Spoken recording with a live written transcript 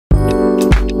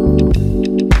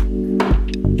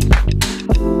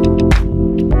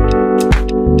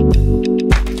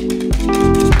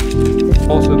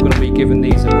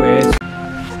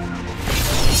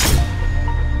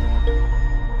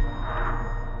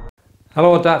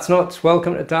Hello Darts Nutz,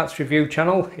 welcome to Darts Review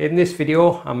channel. In this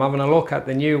video I'm having a look at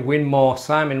the new Winmau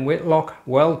Simon Whitlock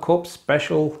World Cup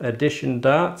Special Edition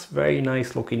darts. Very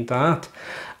nice looking dart.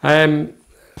 When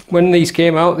these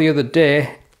came out the other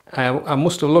day, I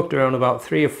must have looked around about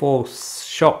 3 or 4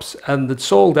 shops and they'd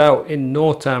sold out in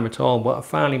no time at all, but I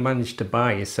finally managed to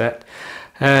buy a set.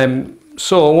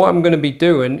 So what I'm going to be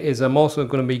doing is I'm also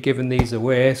going to be giving these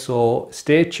away, so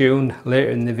stay tuned later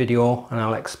in the video and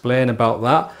I'll explain about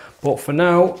that. But for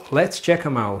now, let's check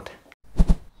them out.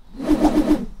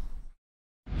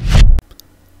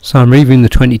 So I'm reviewing the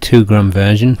 22 gram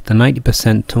version, the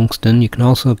 90% tungsten. You can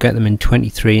also get them in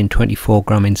 23 and 24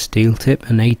 gram in steel tip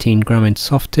and 18 gram in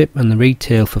soft tip, and the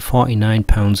retail for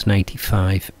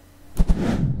 £49.95.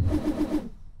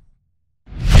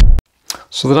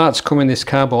 So the darts come in this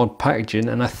cardboard packaging,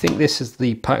 and I think this is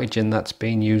the packaging that's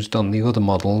been used on the other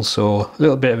models, so a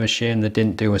little bit of a shame they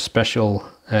didn't do a special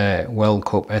World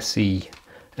Cup SE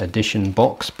edition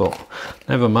box, but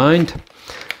never mind.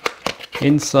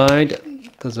 Inside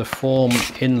there's a foam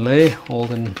inlay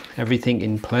holding everything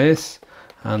in place,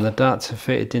 and the darts are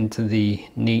fitted into the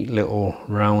neat little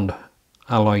round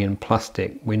alloy and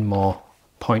plastic Winmau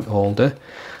point holder,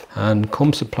 and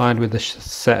come supplied with a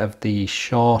set of the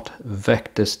short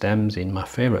vector stems in my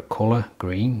favourite colour,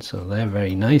 green, so they're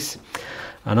very nice.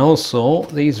 And also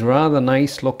these rather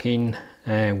nice looking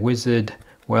Wizard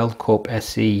World Cup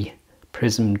SE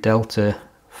Prism Delta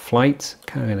flights,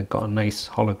 kind of got a nice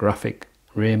holographic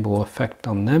rainbow effect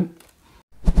on them.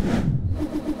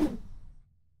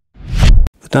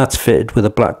 That's fitted with a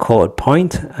black coated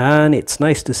point, and it's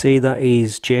nice to see that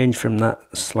he's changed from that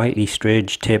slightly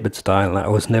strange tapered style that I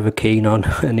was never keen on,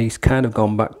 and he's kind of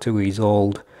gone back to his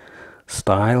old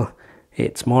style.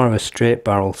 It's more of a straight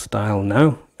barrel style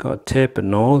now. Got a tapered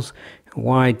nose, a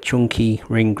wide chunky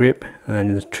ring grip,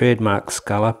 and the trademark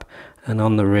scallop, and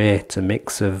on the ray it's a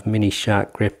mix of mini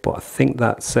shark grip, but I think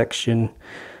that section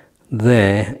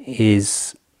there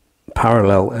is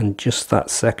parallel and just that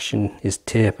section is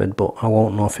tapered, but I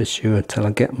won't know for sure until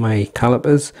I get my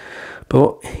calipers.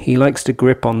 But he likes to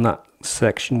grip on that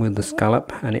section with the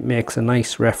scallop, and it makes a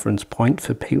nice reference point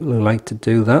for people who like to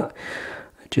do that.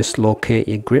 Just locate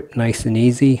your grip nice and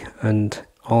easy, and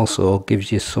also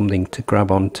gives you something to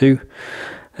grab onto.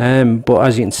 But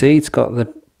as you can see, it's got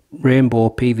the rainbow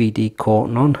PVD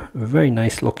coating on. A very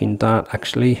nice looking dart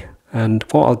actually. And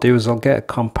what I'll do is I'll get a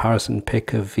comparison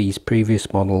pic of these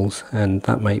previous models, and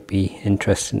that might be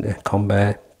interesting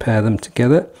to pair them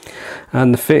together.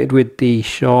 And they're fitted with the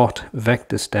short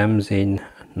vector stems in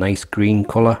nice green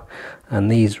colour, and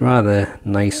these rather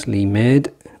nicely made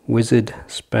Wizard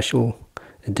Special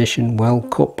Edition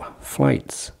World Cup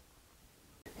flights.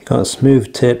 You've got a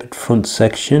smooth tapered front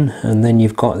section, and then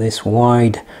you've got this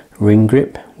wide ring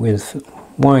grip with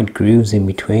wide grooves in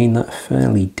between that are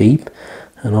fairly deep.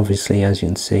 And obviously, as you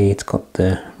can see, it's got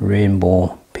the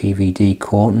rainbow PVD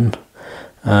coating,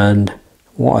 and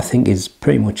what I think is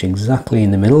pretty much exactly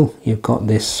in the middle, you've got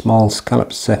this small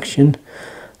scallop section,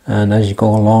 and as you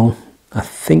go along, I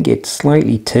think it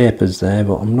slightly tapers there,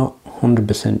 but I'm not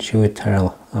 100% sure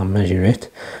till I'll measure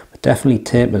it. But definitely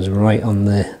tapers right on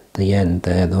the end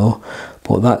there though.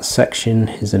 But that section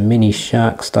is a mini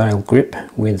shark style grip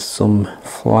with some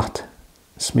flat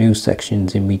smooth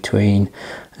sections in between,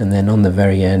 and then on the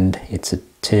very end it's a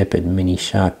tapered mini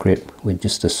shark grip with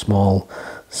just a small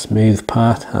smooth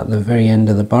part at the very end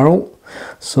of the barrel.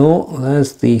 So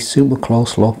there's the super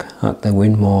close look at the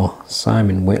Winmau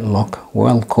Simon Whitlock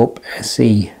World Cup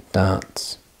SE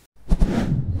darts.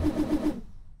 The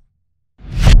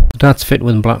darts fit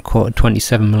with a black coated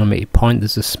 27mm point.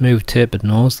 There's a smooth tapered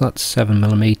nose, that's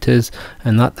 7mm,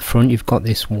 and at the front you've got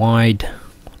this wide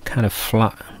kind of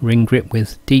flat ring grip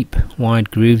with deep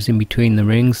wide grooves in between the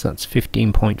rings, that's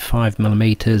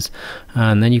 15.5mm,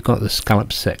 and then you've got the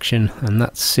scallop section, and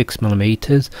that's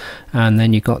 6mm, and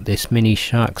then you've got this mini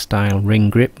shark style ring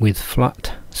grip with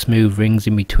flat smooth rings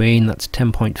in between, that's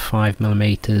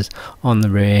 10.5mm. On the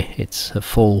ray it's a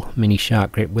full mini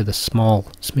shark grip with a small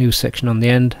smooth section on the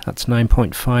end, that's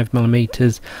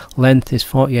 9.5mm. Length is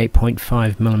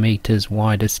 48.5mm,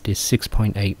 widest is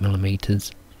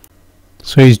 6.8mm.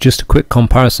 So here's just a quick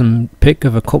comparison pic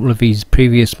of a couple of these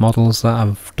previous models that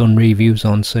I've done reviews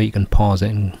on, so you can pause it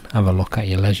and have a look at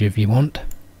your leisure if you want.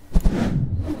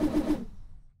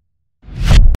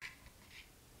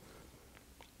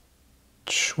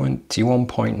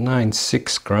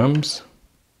 £21.96 grams,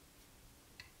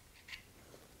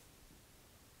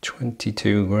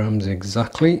 22 grams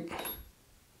exactly,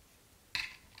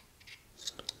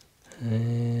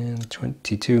 and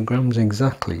 22 grams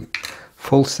exactly.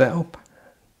 Full setup,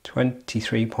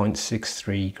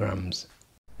 23.63 grams.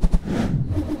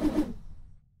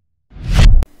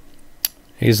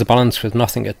 Here's the balance with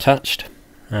nothing attached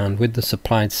and with the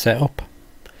supplied setup,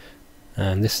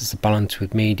 and this is the balance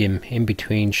with medium in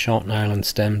between short nylon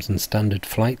stems and standard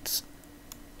flights.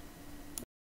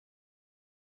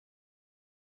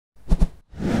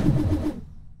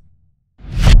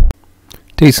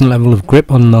 Decent level of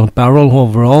grip on the barrel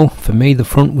overall. For me the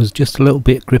front was just a little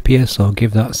bit grippier, so I'll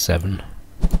give that 7.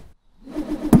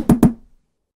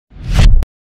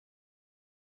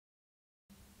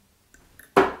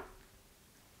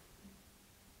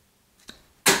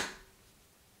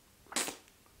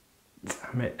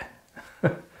 Damn it.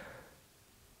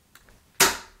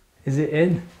 Is it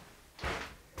in?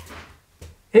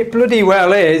 It bloody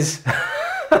well is.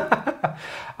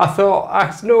 I thought,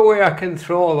 there's no way I can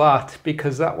throw that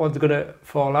because that one's going to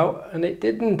fall out, and it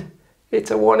didn't.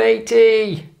 It's a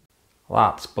 180.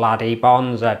 That's bloody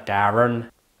bonza, Darren.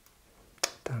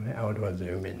 Damn it, how do I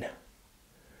zoom in?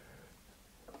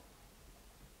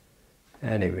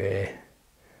 Anyway,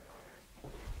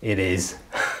 it is.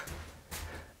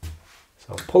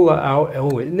 So pull that out.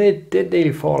 Oh, it did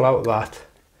nearly fall out that.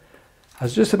 I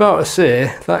was just about to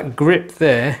say, that grip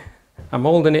there, I'm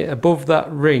holding it above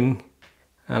that ring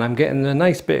and I'm getting a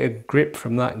nice bit of grip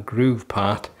from that groove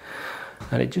part,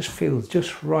 and it just feels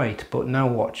just right. But now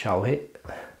watch, I'll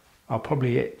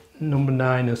probably hit number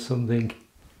 9 or something.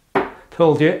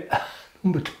 Told you.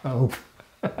 Number 12.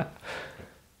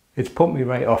 It's put me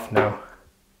right off now.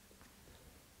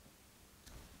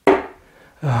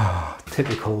 Oh,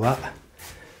 typical that.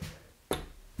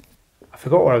 I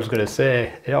forgot what I was going to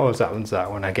say. It always happens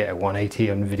that when I get a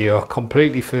 180 on video, I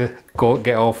completely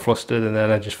get all flustered and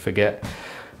then I just forget.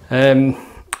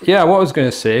 Yeah, what I was going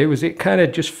to say was it kind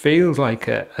of just feels like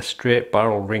a straight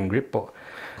barrel ring grip, but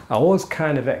I was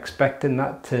kind of expecting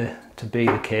that to be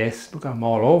the case. Look, I'm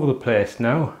all over the place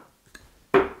now.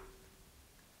 And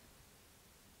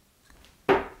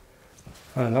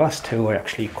the last two were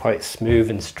actually quite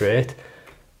smooth and straight,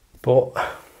 but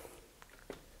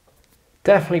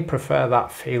definitely prefer that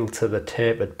feel to the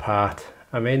tapered part.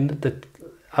 I mean,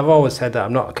 I've always said that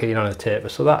I'm not keen on a taper,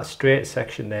 so that straight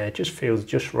section there just feels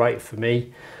just right for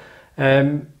me.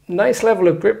 Nice level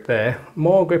of grip there,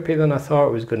 more grippy than I thought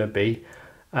it was going to be,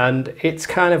 and it's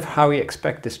kind of how you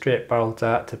expect a straight barrel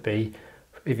dart to be.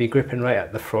 If you're gripping right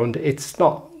at the front, it's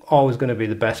not always going to be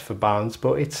the best for balance,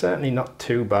 but it's certainly not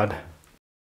too bad.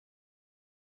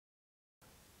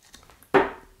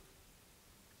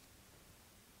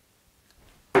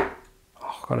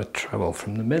 Got a treble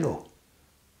from the middle.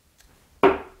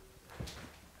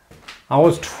 I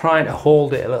was trying to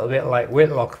hold it a little bit like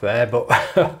Whitlock there, but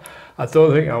I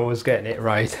don't think I was getting it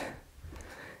right.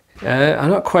 I'm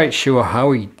not quite sure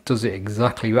how he does it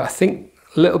exactly, but I think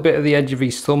a little bit of the edge of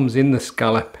his thumb's in the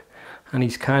scallop, and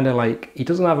he's kind of like, he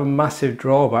doesn't have a massive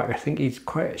drawback. I think he's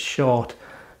quite short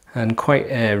and quite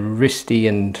wristy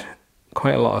and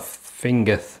quite a lot of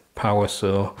finger power,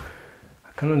 so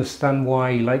I can understand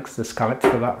why he likes the scallop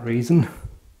for that reason.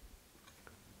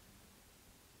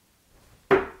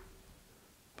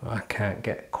 But I can't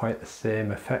get quite the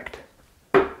same effect.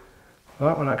 Well,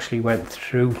 that one actually went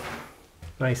through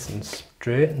nice and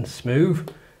straight and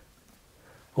smooth.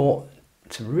 But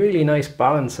it's a really nice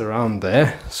balance around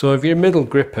there. So if you're a middle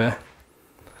gripper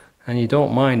and you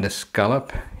don't mind a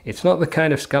scallop, it's not the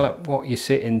kind of scallop what you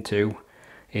sit into.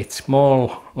 It's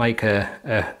more like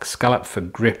a scallop for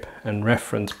grip and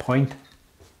reference point.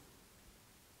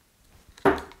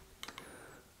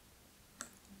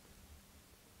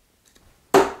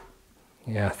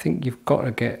 Yeah, I think you've got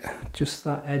to get just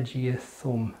that edge of your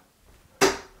thumb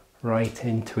right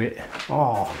into it.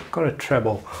 Oh, got a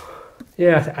treble.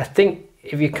 Yeah, I think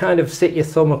if you kind of sit your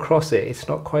thumb across it, it's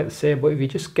not quite the same, but if you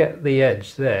just get the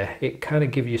edge there, it kind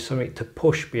of gives you something to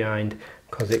push behind,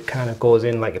 because it kind of goes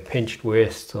in like a pinched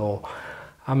waist. So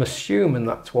I'm assuming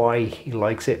that's why he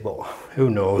likes it, but who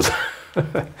knows.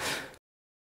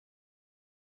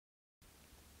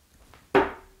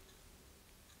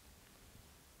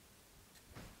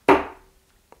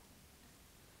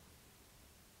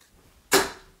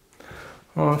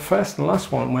 Well, first and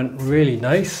last one went really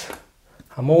nice.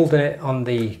 I'm holding it on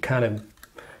the kind of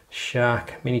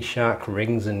mini shark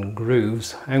rings and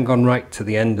grooves. I haven't gone right to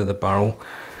the end of the barrel,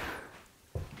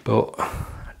 but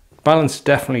balance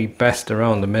definitely best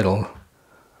around the middle,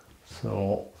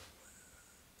 so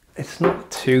it's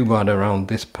not too bad around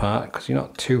this part because you're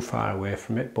not too far away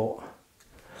from it, but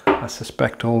I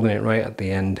suspect holding it right at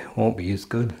the end won't be as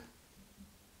good.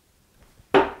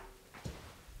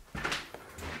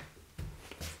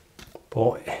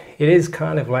 But it is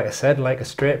kind of, like I said, like a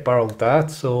straight barrel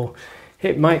dart, so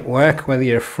it might work whether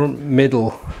you're front,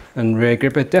 middle and rear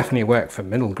gripper. Definitely work for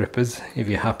middle grippers if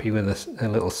you're happy with a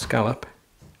little scallop.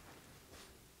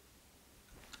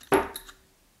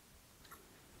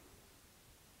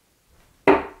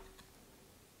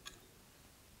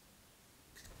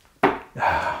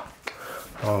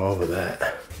 all over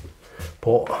there.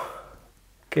 But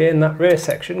again, that rear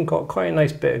section got quite a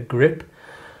nice bit of grip,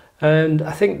 and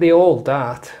I think the old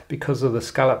dart, because of the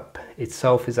scallop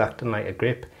itself is acting like a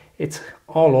grip, it's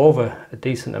all over a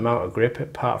decent amount of grip,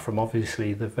 apart from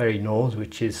obviously the very nose,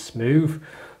 which is smooth.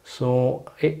 So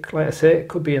it, like I say, it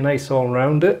could be a nice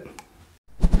all-rounder.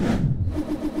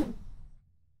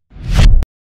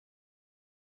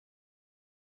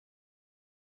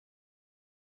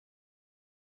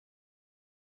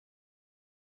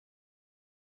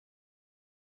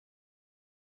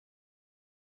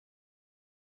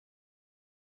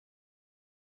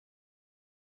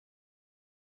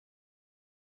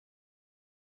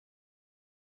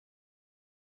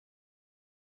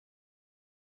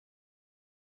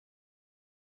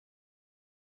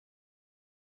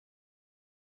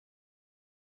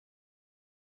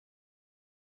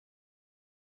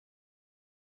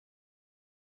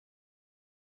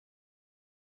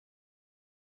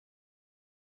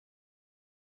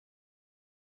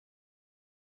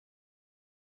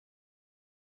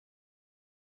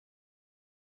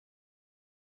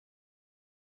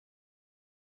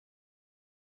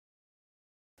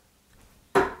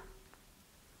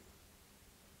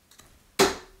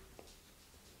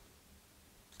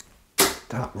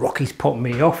 That Rocky's putting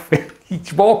me off.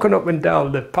 He's walking up and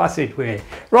down the passageway.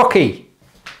 Rocky!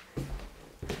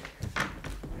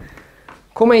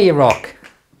 Come here, you Rock.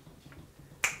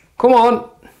 Come on.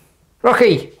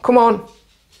 Rocky, come on.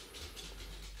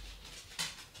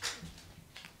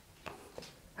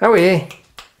 How are you?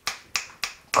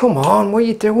 Come on, what are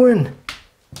you doing?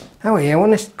 How are you?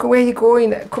 Where are you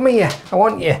going? Come here, I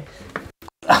want you.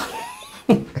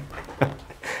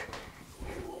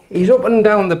 He's up and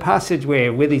down the passageway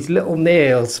with his little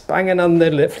nails banging on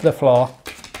the floor.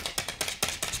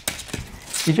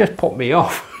 You just put me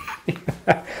off.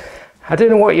 I don't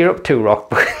know what you're up to, Rock,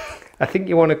 but I think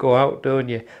you want to go out, don't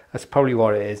you? That's probably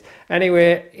what it is.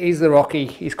 Anyway, he's the Rocky.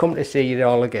 He's come to see you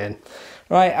all again.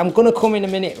 Right, I'm going to come in a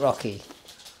minute, Rocky.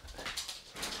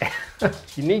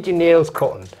 You need your nails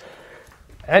cutting.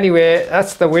 Anyway,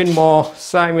 that's the Winmau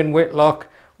Simon Whitlock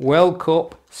World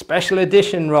Cup Special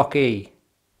Edition, Rocky.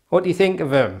 What do you think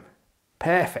of him?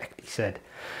 Perfect, he said.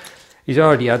 He's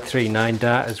already had 3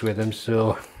 9-darters with him,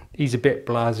 so he's a bit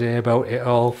blasé about it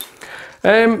all.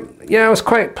 Yeah, I was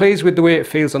quite pleased with the way it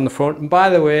feels on the front. And by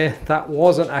the way, that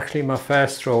wasn't actually my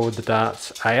first throw with the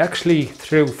darts. I actually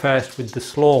threw first with the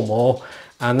slow-mo,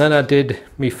 and then I did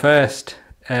my first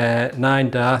 9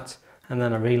 darts, and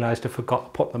then I realised I forgot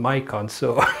to put the mic on,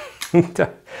 so I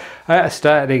had to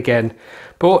start it again.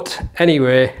 But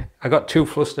anyway, I got too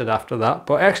flustered after that,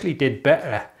 but I actually did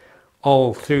better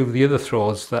all through the other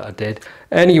throws that I did.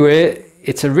 Anyway,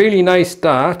 it's a really nice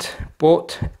dart,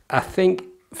 but I think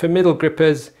for middle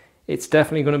grippers, it's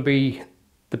definitely going to be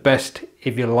the best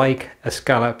if you like a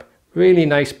scallop. Really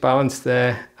nice balance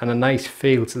there and a nice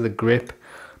feel to the grip.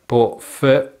 But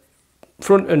for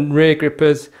front and rear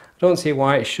grippers, I don't see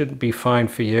why it shouldn't be fine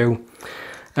for you.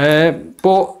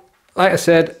 But like I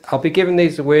said, I'll be giving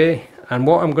these away. And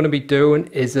what I'm going to be doing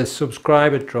is a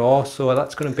subscriber draw, so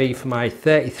that's going to be for my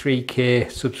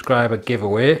 33k subscriber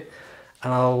giveaway,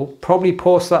 and I'll probably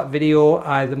post that video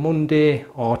either Monday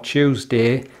or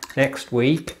Tuesday next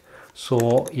week.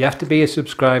 So you have to be a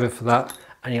subscriber for that,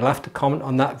 and you'll have to comment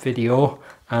on that video,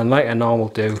 and like I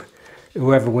normally do,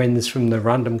 whoever wins from the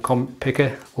random comment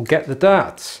picker will get the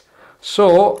darts.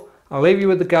 So I'll leave you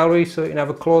with the gallery so you can have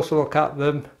a closer look at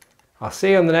them. I'll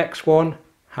see you on the next one.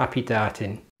 Happy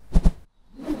darting.